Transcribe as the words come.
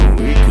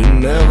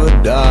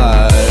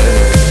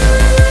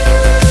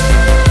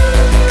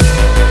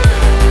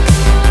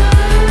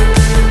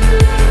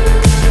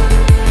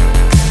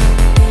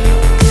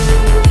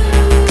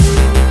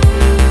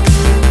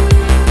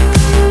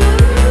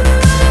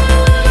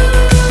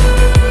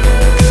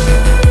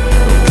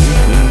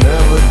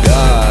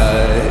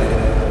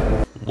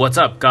What's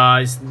up,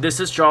 guys? This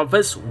is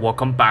Jarvis.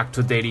 Welcome back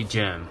to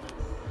DailyJam.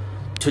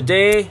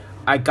 Today,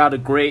 I got a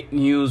great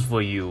news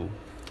for you,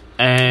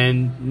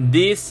 and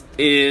this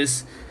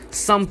is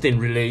something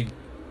related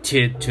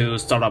to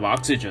Startup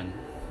Oxygen.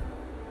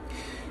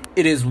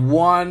 It is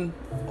one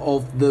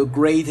of the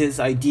greatest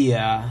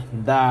idea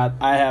that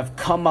I have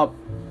come up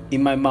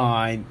in my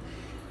mind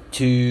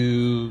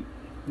to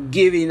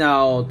giving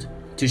out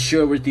to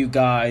share with you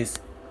guys.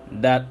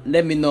 That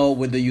let me know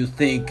whether you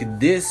think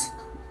this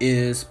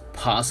is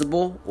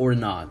possible or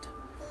not.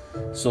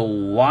 So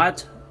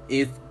what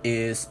it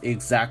is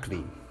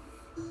exactly?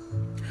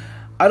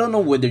 I don't know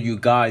whether you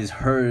guys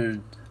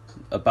heard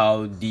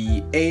about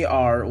the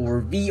AR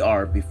or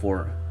VR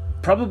before.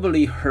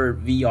 Probably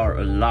heard VR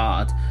a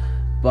lot,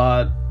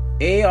 but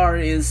AR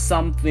is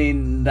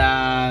something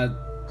that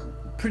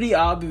pretty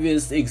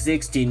obvious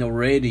existing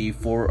already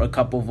for a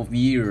couple of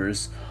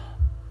years,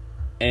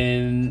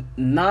 and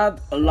not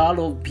a lot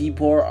of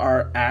people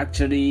are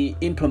actually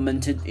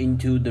implemented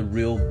into the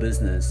real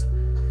business.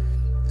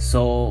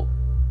 So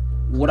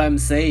what I'm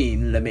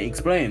saying, let me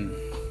explain.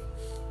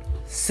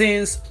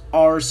 Since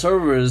our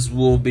servers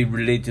will be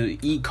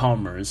related to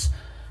e-commerce,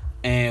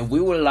 and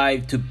we would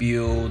like to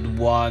build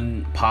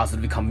one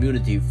positive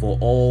community for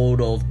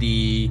all of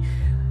the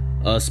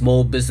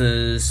small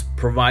business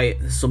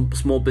provider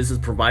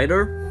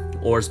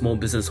or small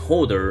business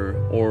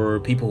holder, or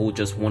people who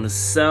just want to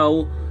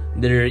sell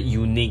their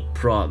unique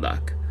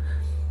product.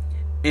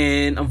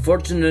 And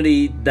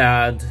unfortunately,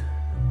 that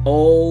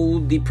all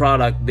the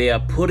product they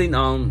are putting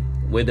on,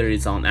 whether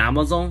it's on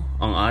Amazon,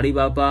 on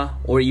Alibaba,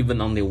 or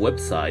even on their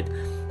website,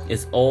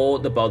 is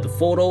all about the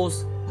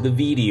photos, the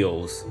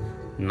videos,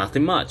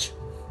 nothing much.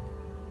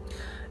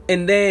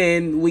 And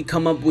then we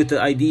come up with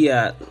the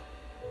idea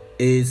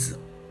is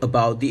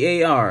about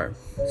the AR.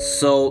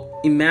 So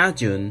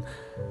imagine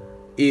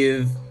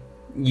if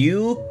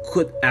you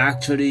could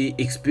actually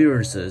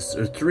experience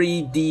a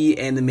 3D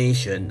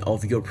animation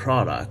of your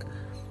product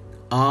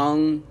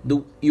on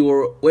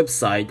your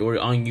website or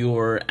on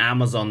your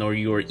Amazon or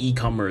your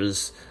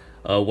e-commerce,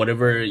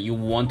 whatever you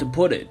want to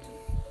put it.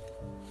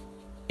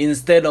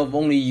 Instead of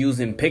only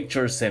using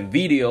pictures and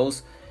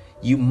videos,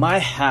 you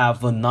might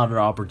have another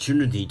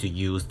opportunity to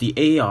use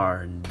the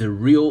AR, the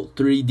real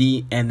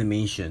 3D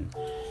animation.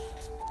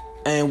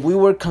 And we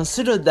will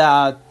consider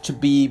that to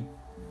be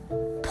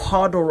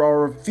part of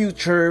our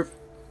future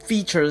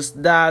features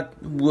that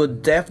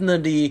would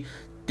definitely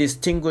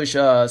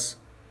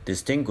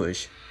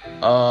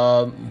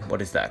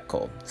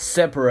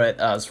separate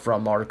us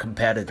from our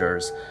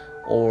competitors,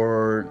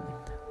 or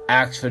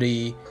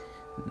actually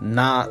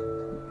not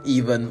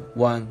even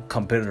one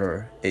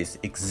competitor is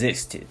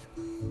existed.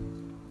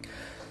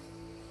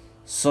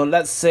 So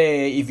let's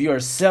say if you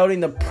are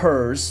selling a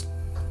purse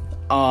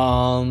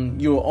on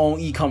your own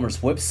e-commerce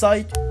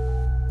website,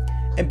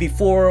 and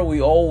before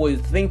we always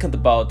think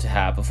about to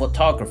have a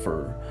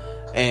photographer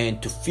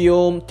and to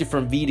film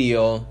different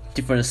video,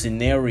 different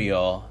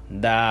scenario,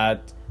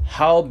 that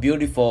how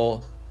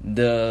beautiful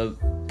the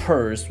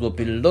purse will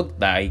be look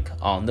like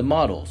on the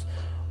models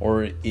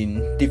or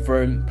in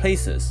different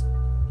places.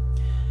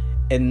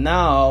 And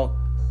now,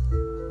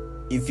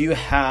 if you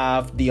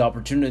have the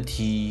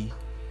opportunity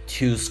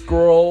to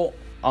scroll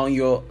on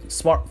your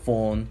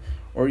smartphone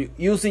or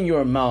using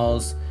your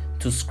mouse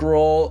to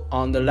scroll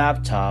on the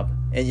laptop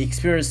and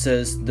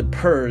experiences the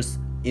purse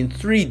in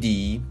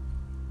 3D,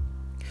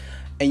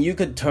 and you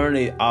can turn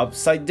it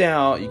upside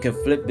down, you can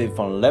flip it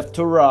from left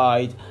to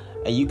right,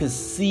 and you can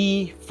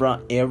see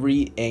from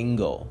every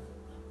angle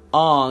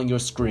on your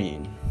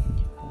screen.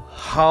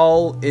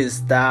 How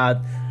is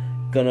that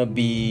gonna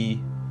be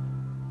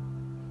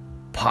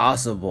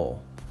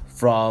possible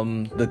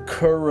from the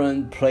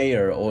current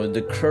player or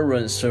the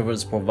current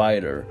service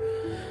provider?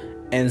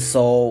 And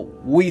so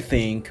we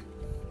think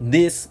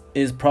this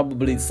is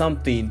probably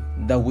something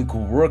that we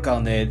could work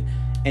on it,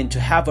 and to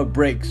have a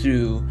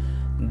breakthrough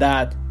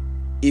that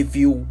if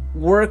you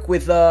work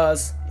with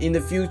us in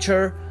the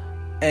future,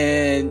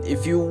 and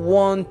if you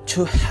want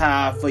to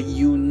have a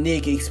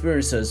unique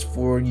experiences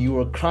for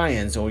your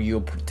clients or your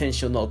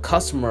potential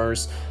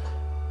customers,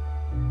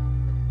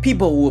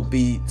 people will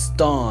be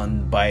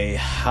stunned by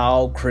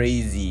how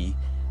crazy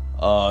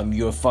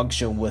your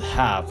function would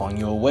have on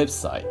your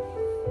website.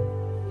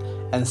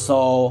 And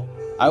so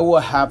I will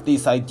have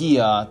this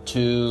idea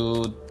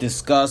to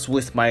discuss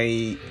with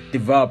my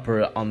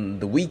developer on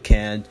the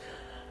weekend.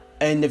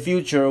 In the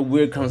future,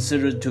 we're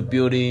considered to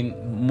building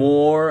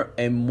more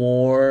and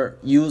more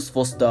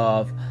useful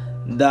stuff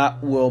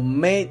that will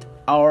make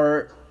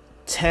our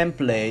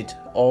template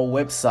or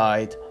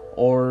website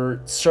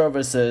or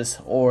services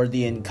or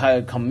the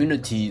entire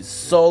community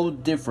so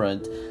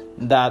different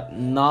that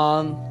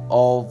none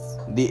of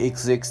the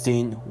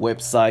existing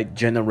website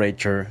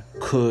generator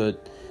could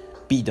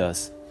beat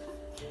us.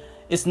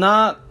 It's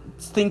not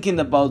thinking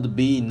about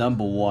being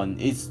number one,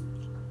 it's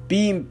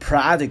being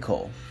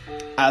practical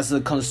as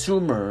a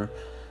consumer,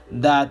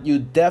 that you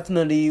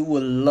definitely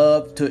would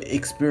love to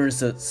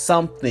experience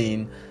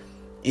something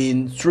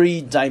in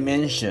 3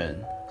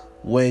 dimensions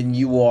when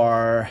you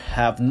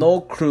have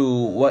no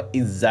clue what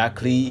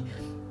exactly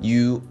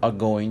you are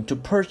going to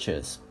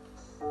purchase.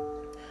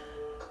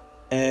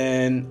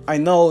 And I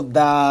know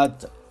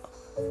that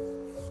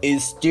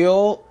it's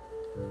still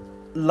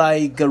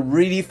like a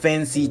really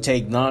fancy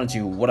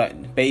technology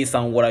based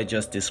on what I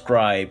just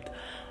described,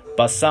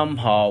 but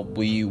somehow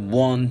we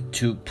want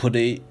to put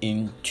it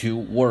into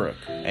work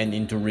and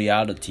into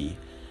reality.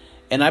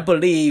 And I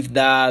believe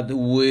that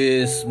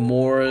with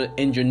more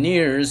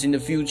engineers in the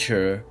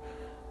future,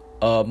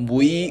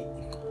 we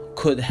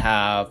could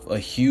have a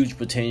huge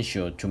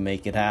potential to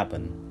make it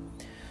happen.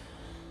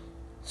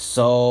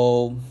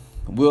 So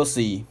we'll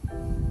see.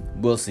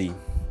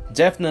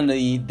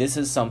 Definitely this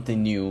is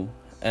something new,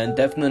 and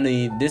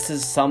definitely this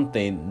is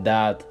something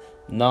that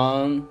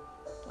none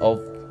of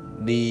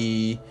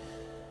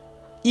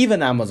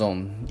even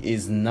Amazon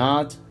is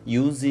not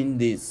using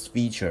this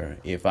feature,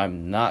 if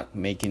I'm not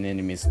making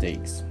any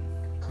mistakes.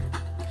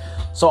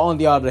 So on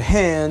the other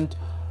hand,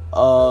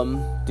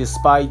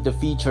 despite the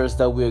features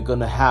that we're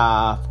gonna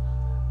have,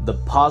 the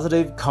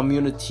positive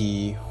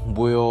community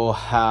will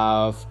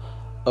have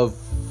a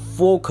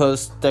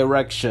focused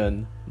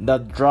direction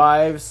that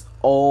drives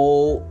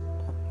all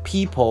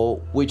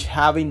people which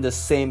having the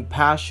same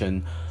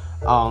passion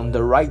on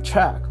the right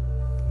track.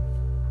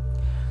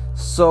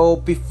 So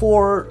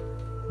before,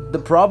 the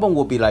problem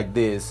will be like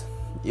this: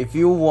 if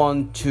you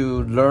want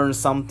to learn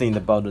something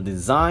about the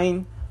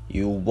design,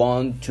 you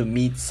want to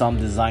meet some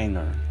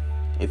designer.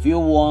 If you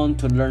want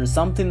to learn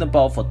something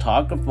about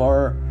photography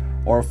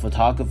or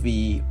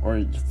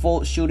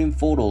shooting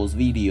photos,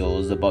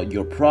 videos about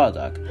your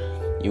product,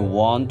 you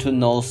want to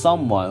know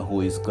someone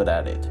who is good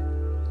at it.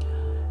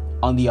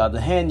 On the other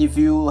hand, if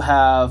you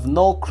have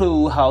no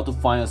clue how to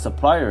find a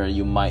supplier,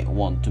 you might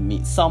want to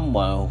meet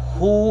someone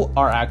who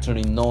are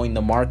actually knowing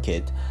the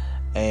market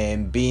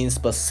and being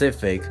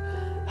specific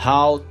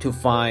how to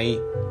find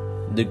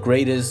the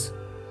greatest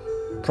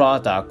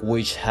product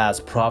which has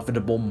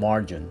profitable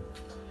margin.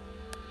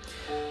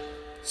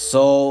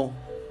 So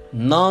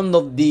none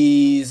of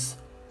these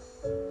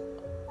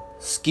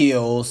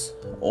skills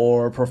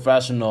or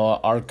professional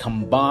are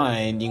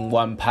combined in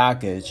one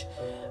package,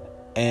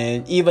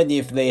 and even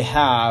if they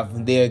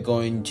have, they're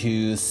going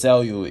to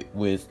sell you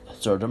with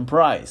certain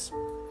price.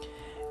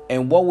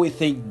 And what we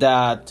think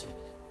that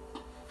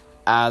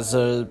as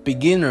a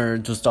beginner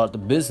to start the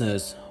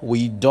business,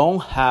 we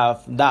don't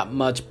have that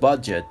much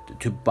budget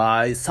to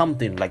buy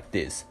something like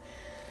this.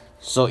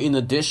 So in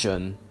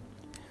addition,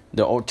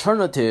 the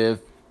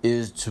alternative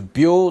is to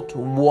build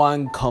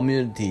one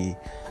community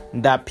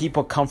that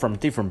people come from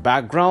different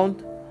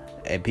background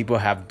and people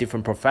have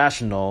different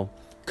professional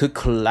could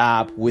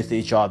collab with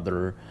each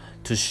other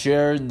to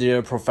share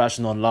their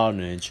professional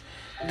knowledge,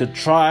 to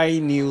try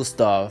new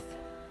stuff,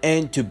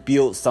 and to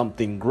build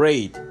something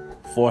great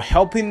for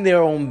helping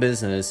their own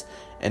business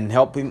and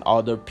helping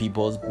other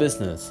people's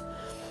business.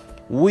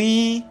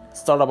 We,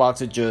 Startup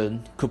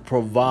Oxygen, could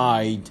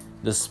provide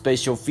the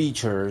special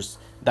features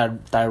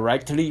that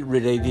directly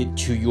related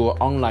to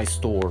your online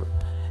store,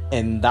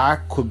 and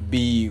that could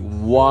be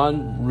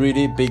one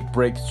really big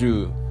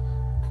breakthrough.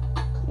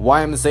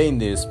 Why I'm saying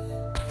this?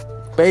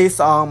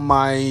 Based on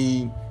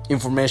my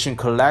information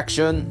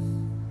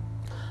collection,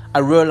 I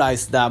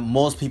realized that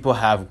most people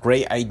have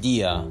great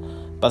idea,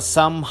 but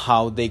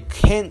somehow they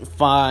can't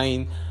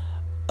find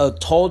a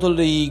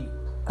totally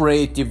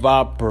great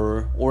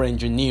developer or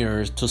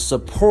engineers to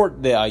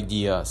support their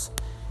ideas.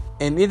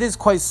 And it is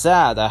quite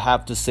sad, I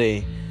have to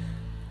say,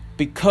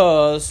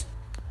 because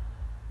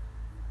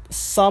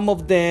some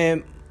of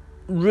them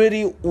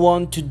really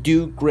want to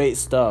do great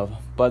stuff,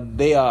 but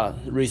they are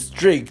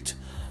restricted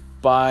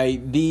by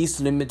these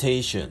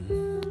limitations.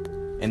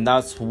 And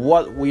that's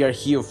what we are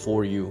here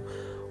for you.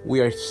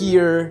 We are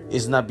here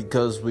is not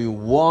because we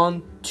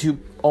want to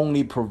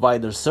only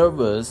provide the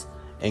service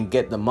and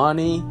get the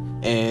money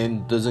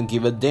and doesn't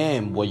give a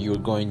damn what you're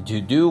going to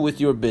do with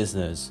your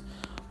business.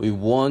 We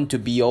want to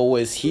be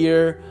always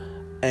here,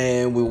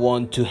 and we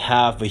want to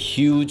have a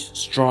huge,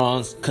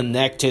 strong,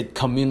 connected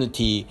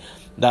community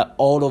that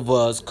all of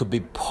us could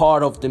be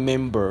part of the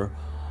member,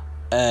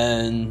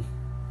 and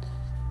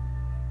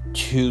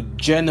to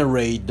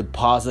generate the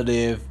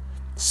positive,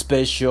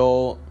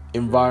 special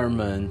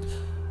environment,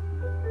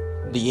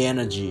 the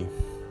energy,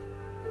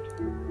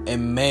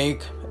 and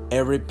make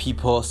every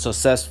people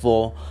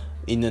successful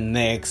in the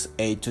next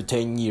 8 to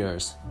 10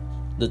 years.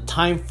 The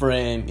time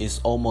frame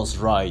is almost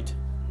right.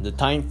 The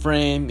time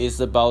frame is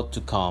about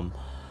to come.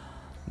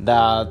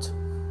 That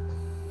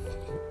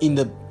in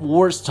the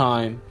worst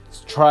time,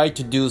 try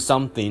to do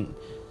something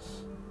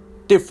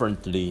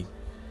differently,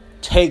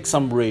 take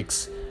some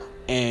risks,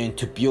 and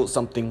to build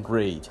something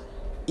great.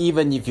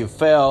 Even if you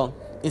fail,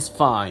 it's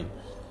fine.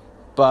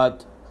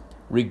 But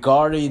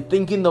regarding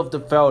thinking of the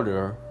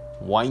failure,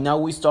 why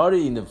not we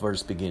started in the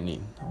first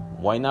beginning?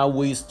 Why not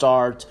we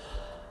start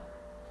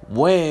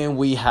when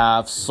we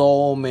have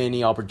so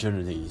many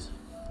opportunities,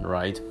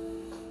 right?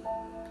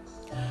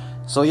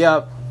 So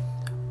yeah,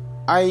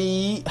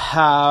 I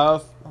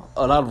have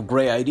a lot of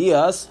great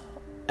ideas,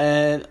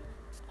 and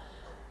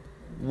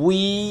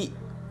we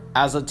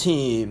as a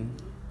team,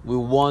 we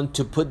want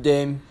to put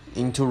them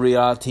into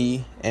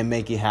reality and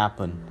make it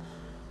happen.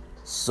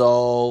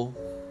 So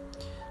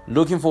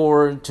looking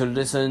forward to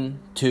listen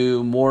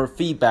to more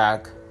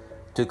feedback,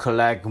 to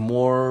collect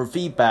more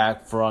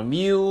feedback from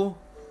you,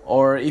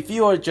 or if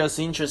you are just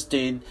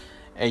interested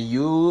and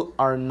you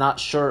are not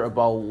sure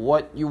about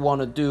what you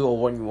want to do or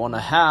what you want to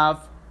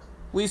have,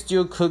 we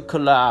still could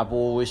collab,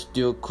 or we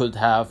still could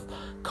have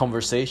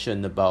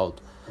conversation about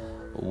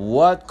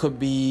what could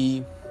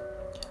be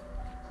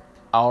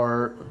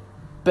our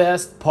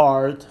best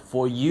part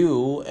for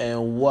you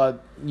and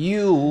what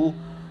you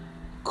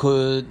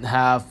could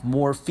have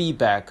more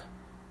feedback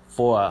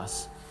for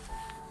us.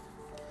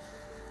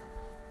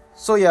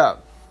 So yeah,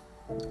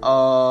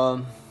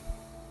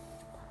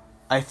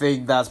 I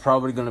think that's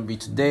probably gonna be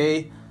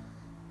today.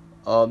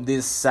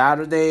 This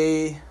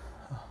Saturday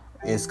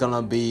is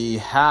gonna be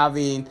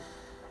having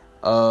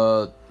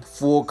a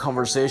full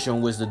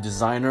conversation with the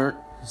designer.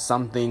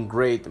 Something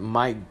great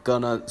might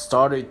gonna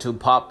start it to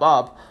pop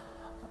up.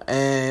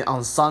 And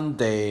on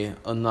Sunday,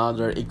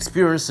 another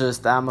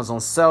experienced Amazon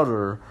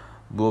seller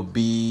will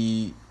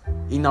be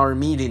in our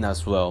meeting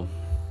as well.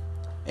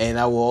 And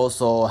I will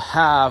also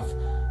have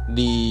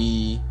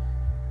the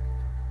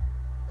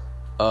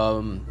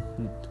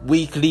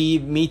weekly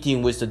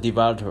meeting with the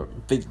developer,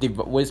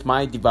 with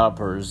my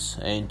developers,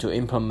 and to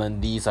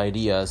implement these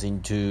ideas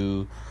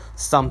into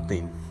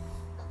something.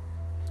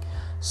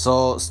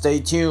 So stay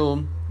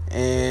tuned,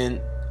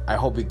 and I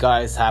hope you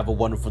guys have a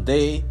wonderful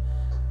day.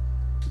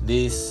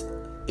 This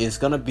is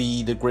gonna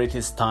be the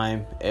greatest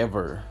time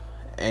ever,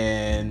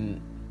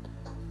 and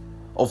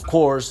of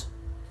course,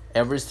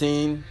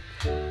 everything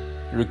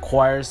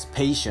requires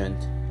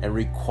patience and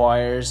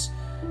requires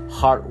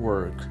hard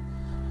work.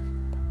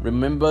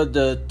 Remember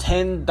the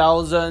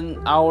 10,000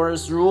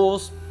 hours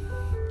rules?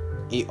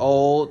 It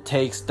all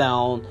takes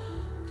down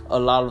a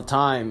lot of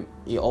time.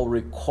 It all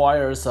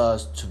requires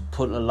us to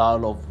put a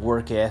lot of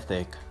work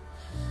ethic.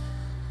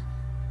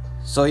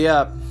 So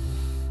yeah,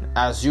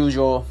 as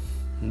usual,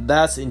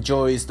 that's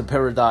Enjoys the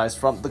Paradise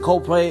from the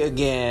Coldplay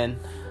again.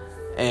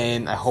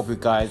 And I hope you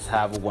guys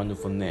have a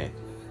wonderful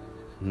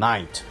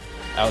night.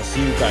 I'll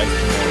see you guys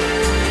tomorrow.